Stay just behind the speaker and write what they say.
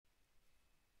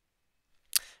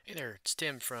Hey there, it's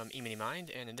Tim from EminiMind,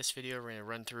 and in this video we're going to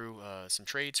run through some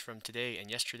trades from today and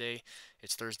yesterday.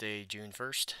 It's Thursday, June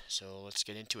 1st, so let's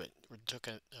get into it. We're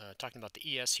talking about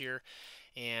the ES here,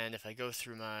 and if I go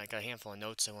through I got a handful of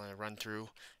notes I want to run through,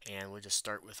 and we'll just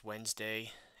start with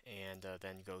Wednesday and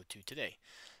then go to today.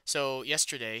 So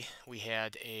yesterday we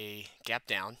had a gap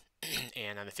down,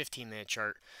 and on the 15-minute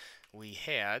chart we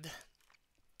had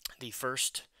the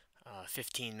first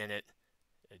 15-minute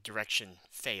direction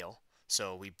fail.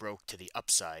 So we broke to the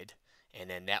upside, and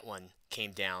then that one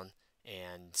came down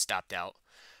and stopped out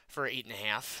for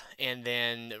 8.5, and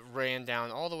then ran down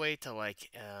all the way to like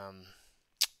how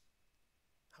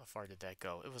far did that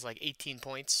go? It was like 18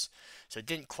 points, so it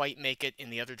didn't quite make it in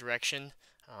the other direction.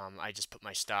 I just put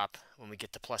my stop when we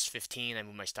get to plus 15. I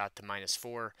move my stop to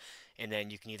 -4, and then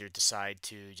you can either decide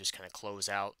to just kind of close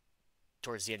out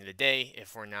towards the end of the day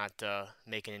if we're not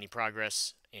making any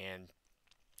progress and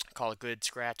call it good,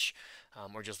 scratch,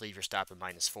 or just leave your stop at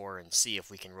 -4 and see if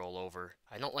we can roll over.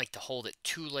 I don't like to hold it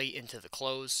too late into the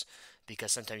close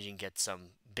because sometimes you can get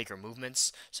some bigger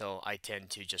movements. So I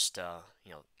tend to just,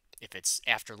 if it's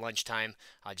after lunchtime,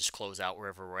 I just close out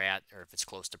wherever we're at, or if it's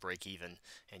close to break even,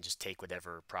 and just take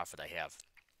whatever profit I have.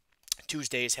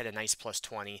 Tuesdays had a nice plus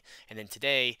 20, and then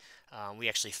today we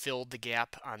actually filled the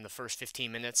gap on the first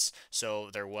 15 minutes, so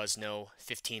there was no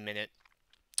 15-minute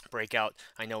breakout.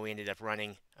 I know we ended up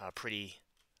running pretty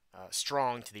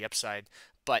strong to the upside,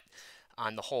 but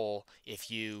on the whole,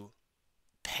 if you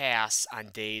pass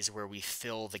on days where we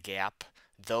fill the gap,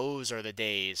 those are the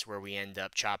days where we end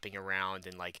up chopping around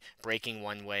and like breaking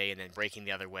one way and then breaking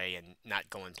the other way and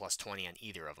not going plus 20 on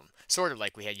either of them. Sort of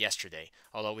like we had yesterday,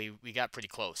 although we got pretty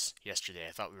close yesterday.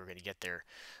 I thought we were going to get there,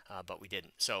 but we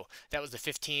didn't. So that was the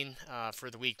 15 for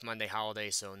the week, Monday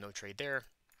holiday, so no trade there.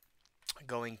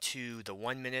 Going to the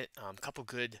 1 minute, really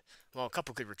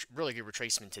good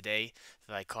retracement today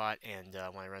that I caught, and I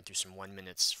want to run through some 1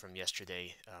 minutes from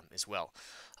yesterday as well,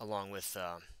 along with,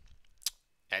 and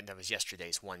that was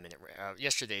yesterday's 1 minute,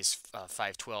 yesterday's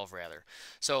 512 rather.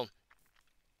 So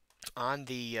on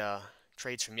the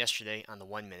trades from yesterday on the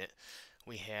 1 minute,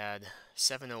 we had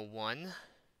 701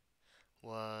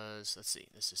 was, let's see,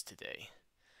 this is today.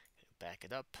 Back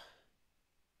it up,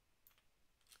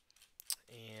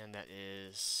 and that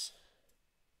is.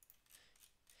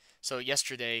 So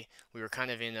yesterday we were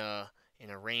kind of in a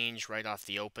range right off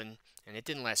the open, and it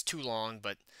didn't last too long,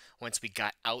 but once we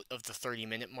got out of the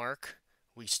 30-minute mark,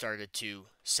 we started to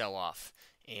sell off.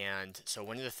 And so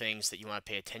one of the things that you want to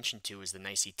pay attention to is the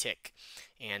NYSE Tick.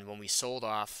 And when we sold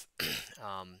off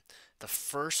the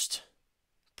first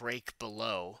break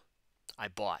below, I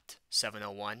bought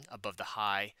 701 above the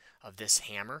high of this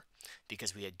hammer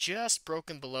because we had just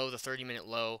broken below the 30-minute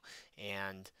low,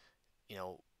 and you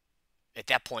know at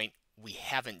that point we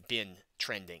haven't been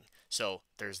trending, so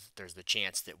there's the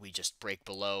chance that we just break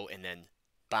below and then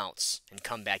bounce and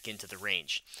come back into the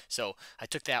range. So I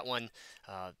took that one.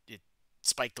 It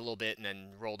spiked a little bit and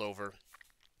then rolled over,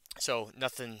 so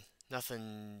nothing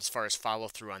as far as follow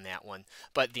through on that one.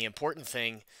 But the important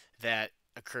thing that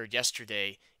occurred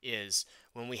yesterday is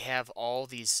when we have all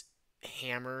these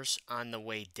hammers on the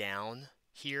way down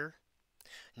here,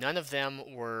 none of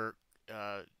them were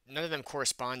none of them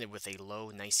corresponded with a low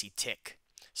NYSE tick.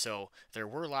 So there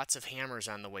were lots of hammers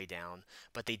on the way down,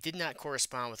 but they did not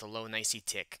correspond with a low NYSE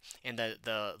tick. And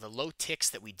the low ticks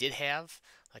that we did have,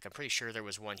 like I'm pretty sure there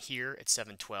was one here at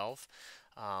 712.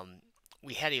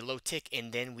 We had a low tick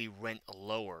and then we went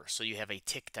lower. So you have a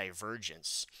tick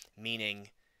divergence,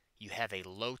 meaning you have a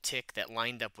low tick that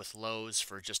lined up with lows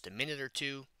for just a minute or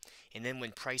two, and then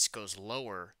when price goes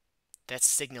lower, that's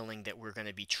signaling that we're going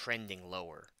to be trending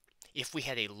lower. If we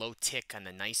had a low tick on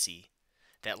the NYSE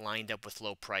that lined up with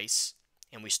low price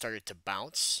and we started to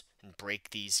bounce and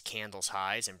break these candles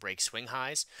highs and break swing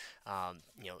highs,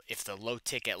 if the low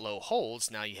tick at low holds,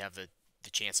 now you have the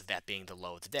chance of that being the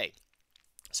low of the day.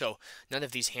 So none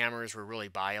of these hammers were really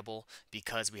buyable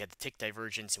because we had the tick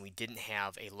divergence and we didn't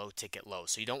have a low ticket low.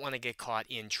 So you don't want to get caught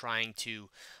in trying to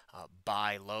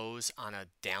buy lows on a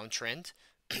downtrend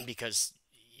because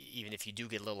even if you do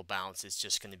get a little bounce, it's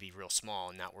just going to be real small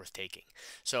and not worth taking.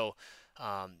 So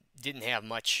didn't have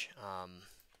much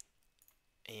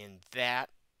in that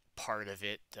part of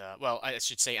it. Well, I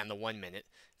should say on the 1 minute.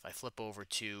 If I flip over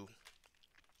to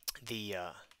the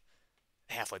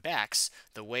halfway backs,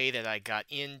 the way that I got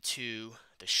into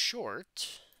the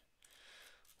short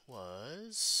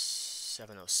was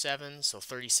 7:07, so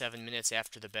 37 minutes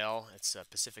after the bell. It's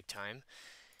Pacific time,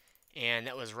 and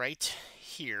that was right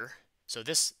here. So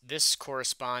this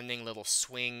corresponding little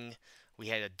swing, we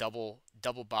had a double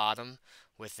bottom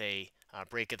with a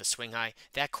break of the swing high,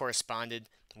 that corresponded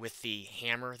with the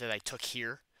hammer that I took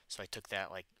here. So I took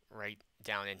that like right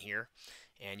down in here,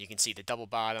 and you can see the double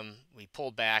bottom. We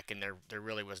pulled back, and there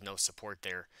really was no support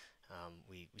there.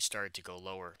 We started to go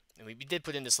lower, and we did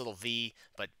put in this little V,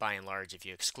 but by and large, if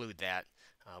you exclude that,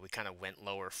 we kind of went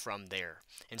lower from there.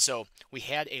 And so we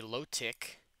had a low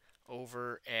tick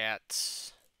over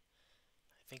at,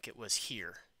 I think it was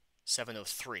here,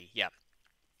 703. Yeah,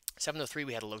 703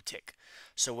 we had a low tick.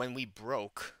 So when we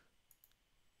broke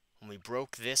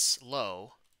this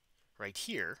low right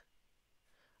here,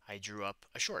 I drew up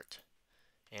a short.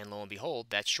 And lo and behold,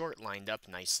 that short lined up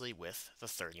nicely with the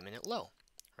 30-minute low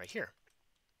right here.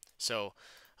 So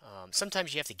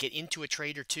sometimes you have to get into a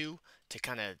trade or two to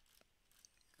kind of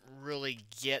really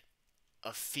get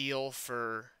a feel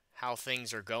for how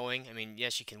things are going. I mean,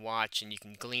 yes, you can watch and you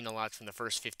can glean a lot from the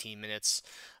first 15 minutes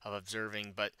of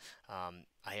observing, but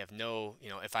I have no,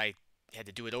 if I had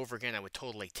to do it over again, I would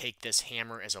totally take this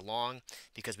hammer as a long,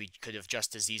 because we could have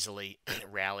just as easily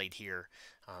rallied here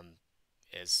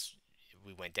as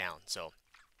we went down. So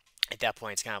at that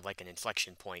point, it's kind of like an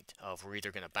inflection point of we're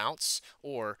either going to bounce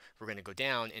or we're going to go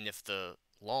down, and if the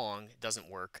long doesn't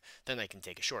work, then I can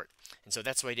take a short. And so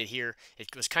that's what I did here.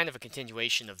 It was kind of a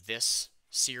continuation of this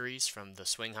series from the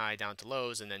swing high down to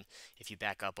lows, and then if you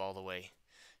back up all the way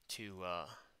to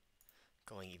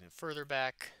going even further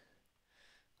back,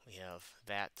 we have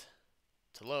that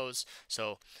to lows.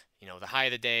 So the high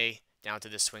of the day down to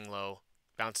this swing low,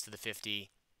 bounce to the 50,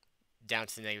 down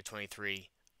to the negative 23,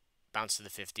 bounce to the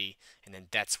 50, and then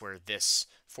that's where this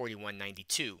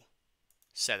 41.92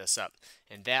 set us up,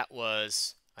 and that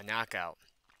was a knockout.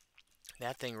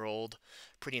 That thing rolled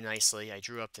pretty nicely. I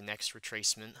drew up the next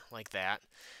retracement like that,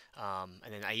 and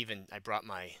then I brought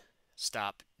my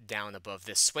stop down above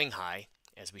this swing high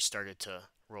as we started to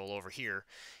roll over here,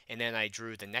 and then I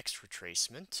drew the next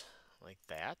retracement like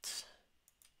that,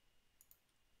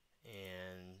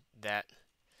 and that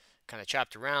kind of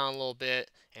chopped around a little bit,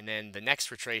 and then the next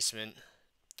retracement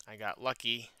I got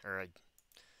lucky, or I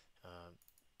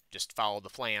just followed the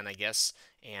plan, I guess,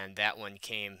 and that one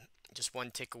came just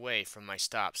one tick away from my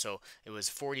stop. So it was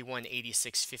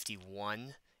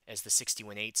 41.8651 as the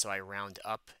 61.8, so I round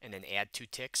up and then add 2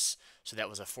 ticks. So that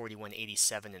was a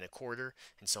 41.87 1/4,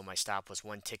 and so my stop was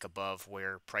 1 tick above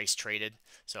where price traded.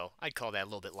 So I'd call that a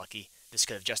little bit lucky. This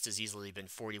could have just as easily been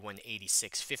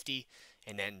 41.8650,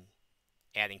 and then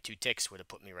adding 2 ticks would have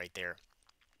put me right there.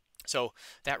 So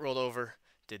that rolled over,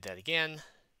 did that again,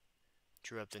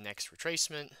 drew up the next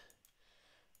retracement.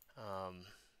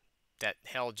 That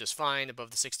held just fine above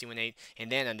the 61.8,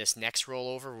 and then on this next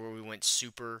rollover where we went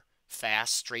super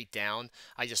fast straight down,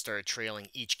 I just started trailing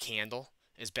each candle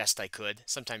as best I could.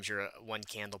 Sometimes you're one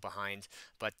candle behind,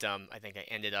 but I think I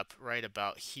ended up right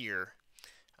about here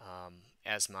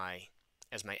as my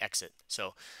exit.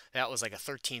 So that was like a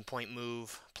 13-point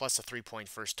move plus a 3-point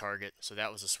first target. So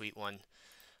that was a sweet one,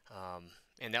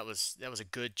 and that was a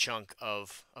good chunk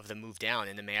of the move down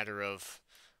in a matter of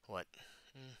what,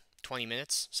 20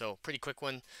 minutes. So pretty quick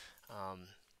one.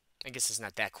 I guess it's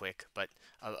not that quick, but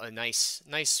a nice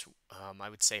I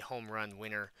would say home run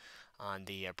winner on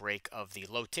the break of the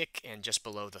low tick and just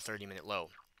below the 30-minute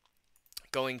low.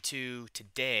 Going to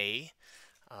today,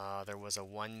 there was a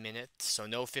 1 minute, so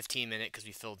no 15-minute because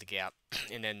we filled the gap.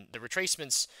 And then the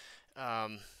retracements,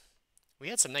 we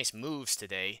had some nice moves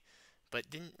today,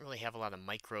 but didn't really have a lot of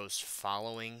micros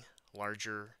following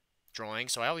larger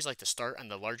drawings. So I always like to start on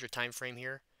the larger time frame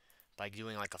here by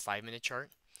doing like a 5-minute chart,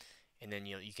 and then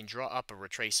you can draw up a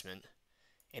retracement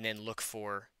and then look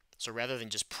for, so rather than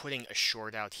just putting a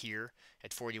short out here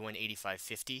at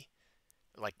 41.8550,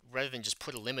 like rather than just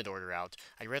put a limit order out,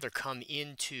 I'd rather come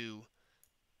into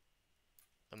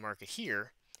the market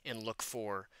here and look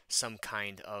for some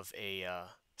kind of a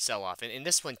sell-off. And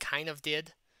this one kind of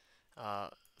did,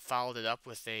 followed it up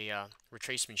with a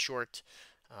retracement short,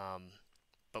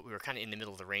 but we were kind of in the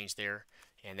middle of the range there,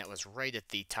 and that was right at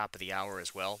the top of the hour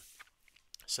as well.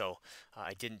 So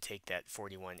I didn't take that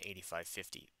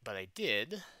 41.8550, but I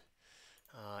did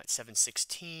at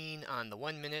 7:16 on the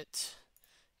 1 minute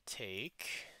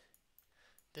take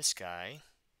this guy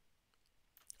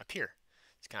up here.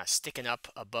 It's kind of sticking up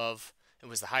above. It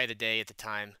was the high of the day at the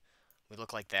time. We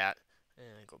look like that, and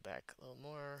I go back a little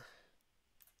more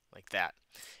like that.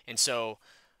 And so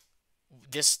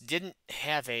this didn't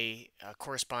have a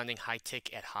corresponding high tick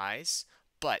at highs,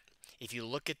 but if you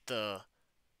look at the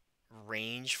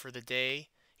range for the day,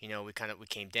 we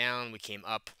came down, we came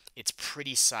up. It's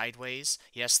pretty sideways.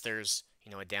 Yes, there's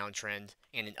a downtrend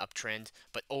and an uptrend,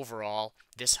 but overall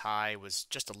this high was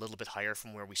just a little bit higher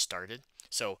from where we started.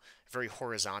 So very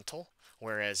horizontal,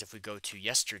 Whereas if we go to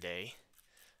yesterday,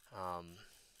 I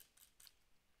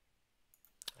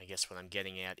guess what I'm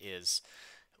getting at is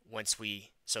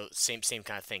so same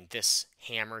kind of thing. This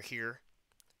hammer here,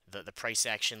 the price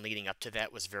action leading up to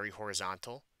that was very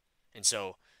horizontal, and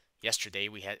so yesterday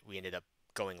we ended up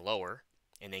going lower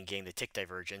and then getting the tick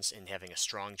divergence and having a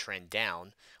strong trend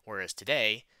down. Whereas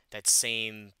today, that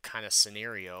same kind of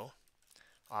scenario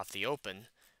off the open,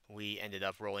 we ended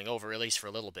up rolling over, at least for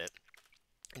a little bit.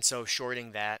 And so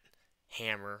shorting that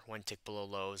hammer, one tick below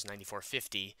lows,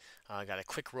 94.50, got a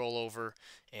quick rollover,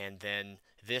 and then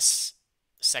this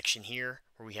section here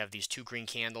where we have these two green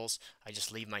candles, I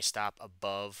just leave my stop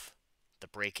above the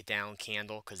breakdown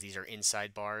candle because these are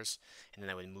inside bars, and then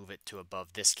I would move it to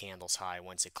above this candle's high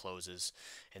once it closes,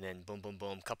 and then boom, boom,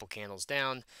 boom, couple candles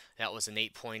down. That was an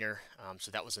 8-pointer,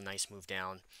 so that was a nice move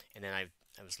down. And then I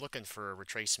was looking for a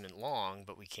retracement long,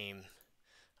 but we came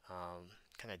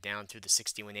kind of down through the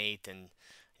 61.8 and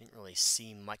didn't really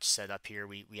see much set up here.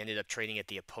 We ended up trading at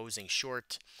the opposing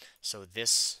short, so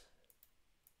this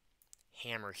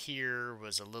hammer here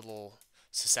was a little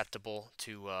susceptible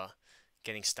to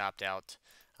getting stopped out,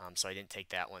 so I didn't take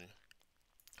that one.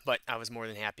 But I was more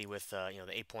than happy with the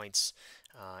 8 points,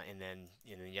 and then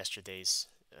yesterday's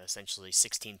essentially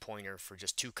 16-pointer for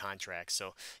just 2 contracts.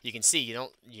 So you can see you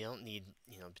don't need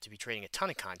to be trading a ton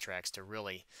of contracts to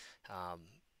really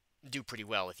do pretty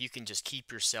well. If you can just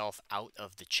keep yourself out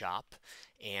of the chop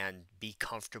and be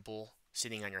comfortable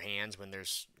sitting on your hands when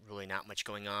there's really not much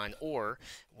going on, or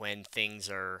when things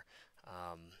are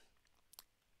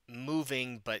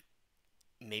moving but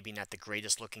maybe not the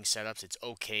greatest looking setups, it's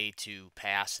okay to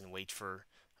pass and wait for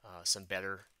some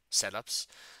better setups.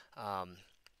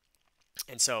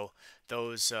 And so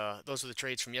those are the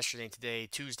trades from yesterday and today.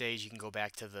 Tuesdays, you can go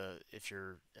back to if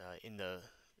you're in the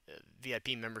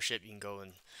VIP membership, you can go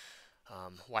and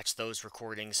watch those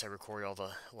recordings. I record all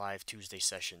the live Tuesday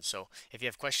sessions. So if you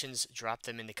have questions, drop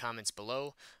them in the comments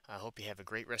below. I hope you have a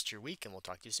great rest of your week, and we'll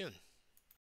talk to you soon.